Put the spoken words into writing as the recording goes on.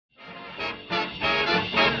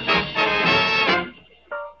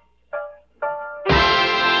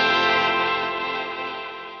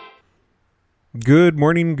Good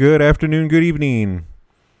morning, good afternoon, good evening.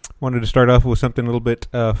 Wanted to start off with something a little bit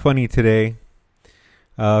funny today.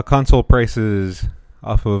 Console prices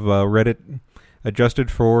off of Reddit adjusted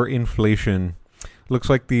for inflation. Looks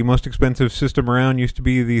like the most expensive system around used to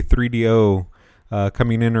be the 3DO,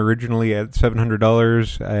 coming in originally at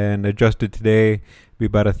 $700 and adjusted today be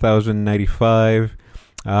about $1,095.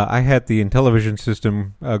 I had the Intellivision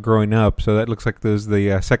system growing up, so that looks like this is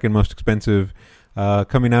the second most expensive,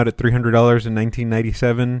 coming out at $300 in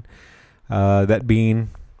 1997. That being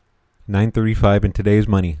 $935 in today's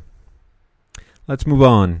money. Let's move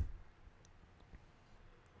on.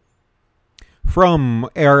 From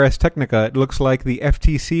Ars Technica, it looks like the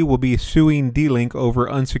FTC will be suing D-Link over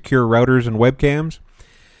unsecure routers and webcams.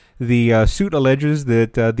 The suit alleges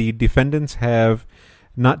that the defendants have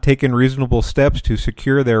not taken reasonable steps to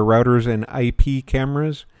secure their routers and IP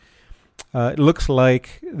cameras. It looks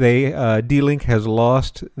like D-Link has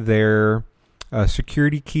lost their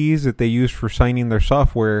security keys that they use for signing their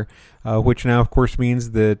software, which now, of course,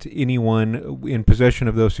 means that anyone in possession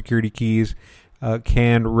of those security keys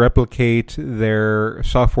can replicate their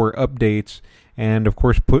software updates and, of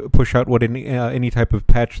course, push out what any type of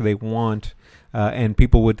patch they want, and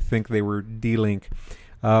people would think they were D-Link.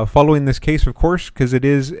 Following this case, of course, because it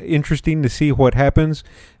is interesting to see what happens.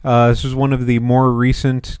 This is one of the more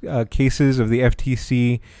recent cases of the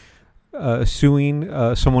FTC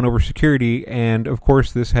suing someone over security, and of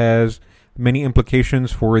course this has many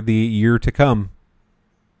implications for the year to come.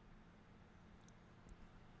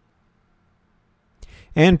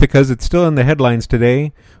 And because it's still in the headlines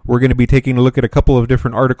today, we're going to be taking a look at a couple of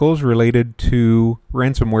different articles related to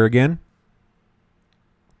ransomware again.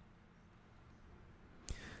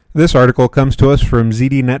 This article comes to us from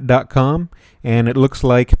ZDNet.com, and it looks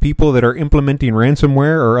like people that are implementing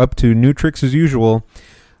ransomware are up to new tricks as usual.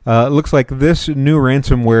 It looks like this new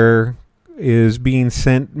ransomware is being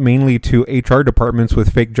sent mainly to HR departments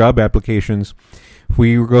with fake job applications. If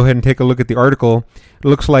we go ahead and take a look at the article, it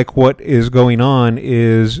looks like what is going on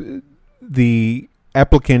is the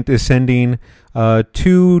applicant is sending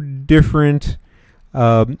two different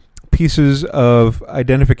pieces of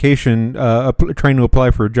identification trying to apply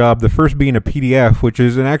for a job. The first being a PDF, which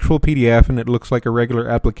is an actual PDF, and it looks like a regular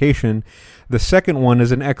application. The second one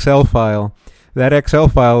is an Excel file. That Excel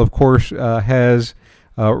file, of course, has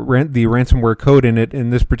the ransomware code in it, in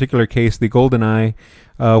this particular case, the GoldenEye,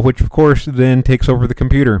 which, of course, then takes over the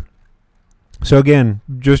computer. So again,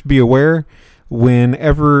 just be aware,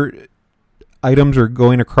 whenever items are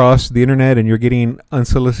going across the internet and you're getting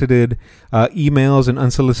unsolicited emails and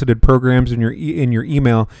unsolicited programs in your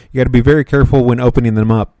email, you got to be very careful when opening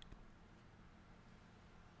them up.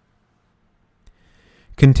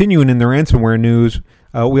 Continuing in the ransomware news,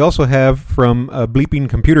 we also have from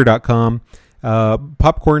bleepingcomputer.com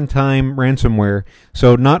Popcorn Time ransomware.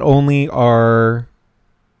 So not only are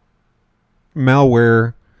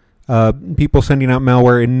people sending out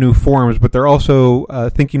malware in new forms, but they're also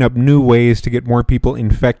thinking up new ways to get more people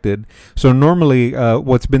infected. So normally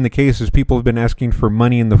what's been the case is people have been asking for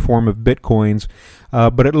money in the form of bitcoins,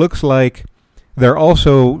 but it looks like they're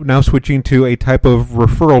also now switching to a type of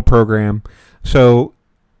referral program. So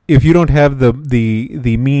if you don't have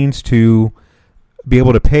the means to be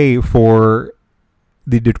able to pay for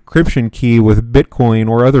the decryption key with Bitcoin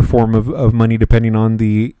or other form of money, depending on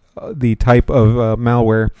the type of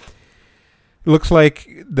malware, it looks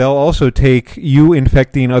like they'll also take you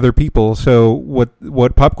infecting other people. So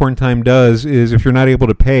what Popcorn Time does is, if you're not able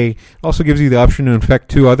to pay, it also gives you the option to infect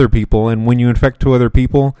two other people. And when you infect two other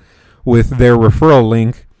people with their referral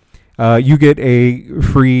link, you get a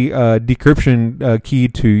free decryption key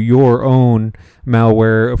to your own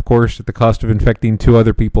malware, of course, at the cost of infecting two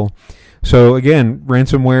other people. So again,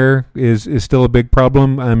 ransomware is still a big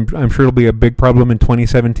problem. I'm sure it'll be a big problem in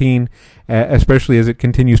 2017, especially as it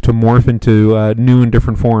continues to morph into new and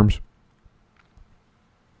different forms.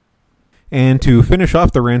 And to finish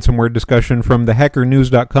off the ransomware discussion from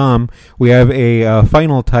thehackernews.com, we have a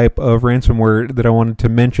final type of ransomware that I wanted to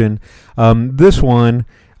mention. This one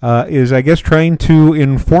is, I guess, trying to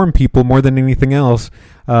inform people more than anything else.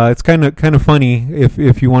 It's kind of funny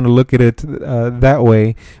if you want to look at it that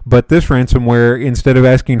way. But this ransomware, instead of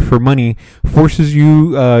asking for money, forces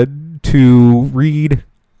you to read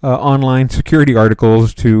online security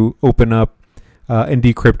articles to open up and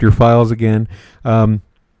decrypt your files again.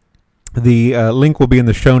 The link will be in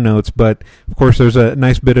the show notes, but of course there's a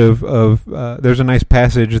nice bit there's a nice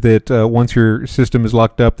passage that once your system is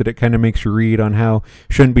locked up, that it kind of makes you read on how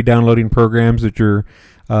you shouldn't be downloading programs that you're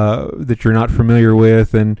not familiar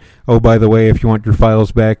with, and oh, by the way, if you want your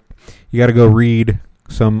files back, you got to go read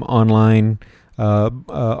some online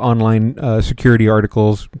online security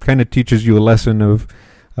articles. Kind of teaches you a lesson of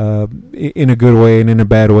in a good way and in a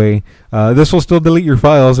bad way. This will still delete your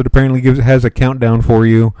files. It apparently has a countdown for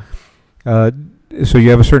you, so you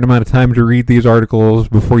have a certain amount of time to read these articles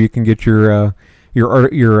before you can get your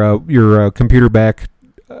computer back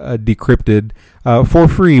decrypted for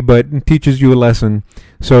free, but it teaches you a lesson.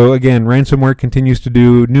 So again, ransomware continues to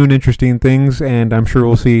do new and interesting things, and I'm sure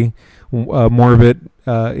we'll see more of it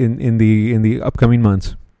in the upcoming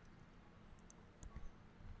months.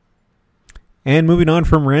 And moving on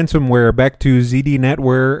from ransomware back to ZDNet,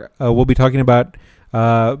 where we'll be talking about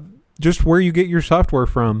just where you get your software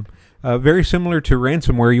from. Very similar to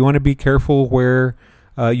ransomware, you want to be careful where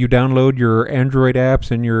you download your Android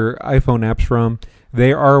apps and your iPhone apps from.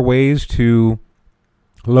 There are ways to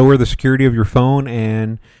lower the security of your phone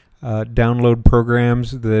and download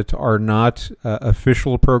programs that are not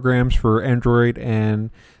official programs for Android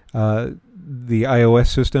and the iOS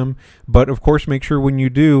system. But of course, make sure when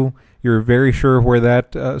you do, you're very sure where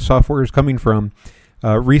that software is coming from.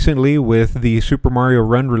 Recently, with the Super Mario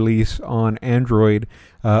Run release on Android,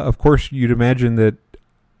 of course, you'd imagine that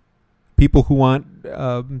people who want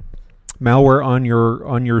malware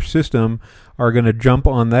on your system are going to jump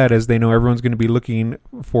on that, as they know everyone's going to be looking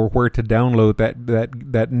for where to download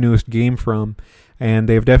that newest game from, and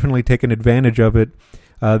they've definitely taken advantage of it.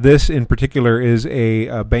 This in particular is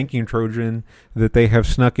a banking Trojan that they have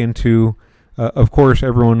snuck into. Of course,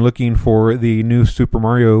 everyone looking for the new Super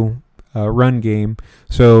Mario Run game.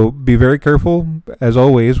 So be very careful, as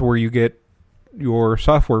always, where you get your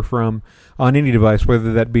software from on any device,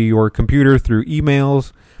 whether that be your computer through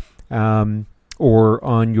emails or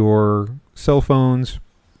on your cell phones.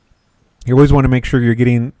 You always want to make sure you're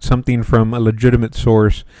getting something from a legitimate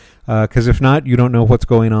source, because if not, you don't know what's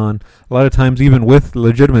going on. A lot of times, even with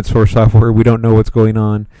legitimate source software, we don't know what's going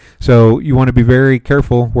on. So you want to be very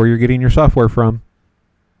careful where you're getting your software from.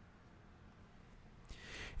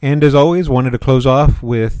 And as always, wanted to close off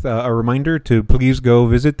with a reminder to please go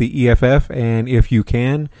visit the EFF, and if you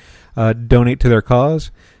can, donate to their cause.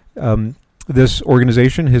 This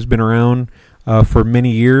organization has been around for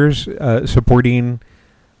many years, supporting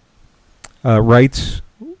rights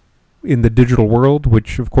in the digital world,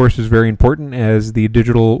 which of course is very important as the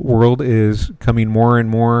digital world is coming more and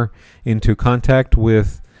more into contact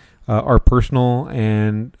with our personal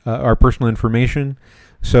information.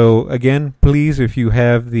 So again, please, if you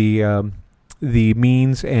have the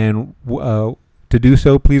means and to do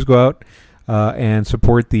so, please go out and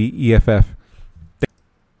support the EFF.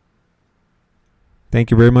 Thank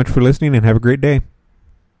you very much for listening, and have a great day.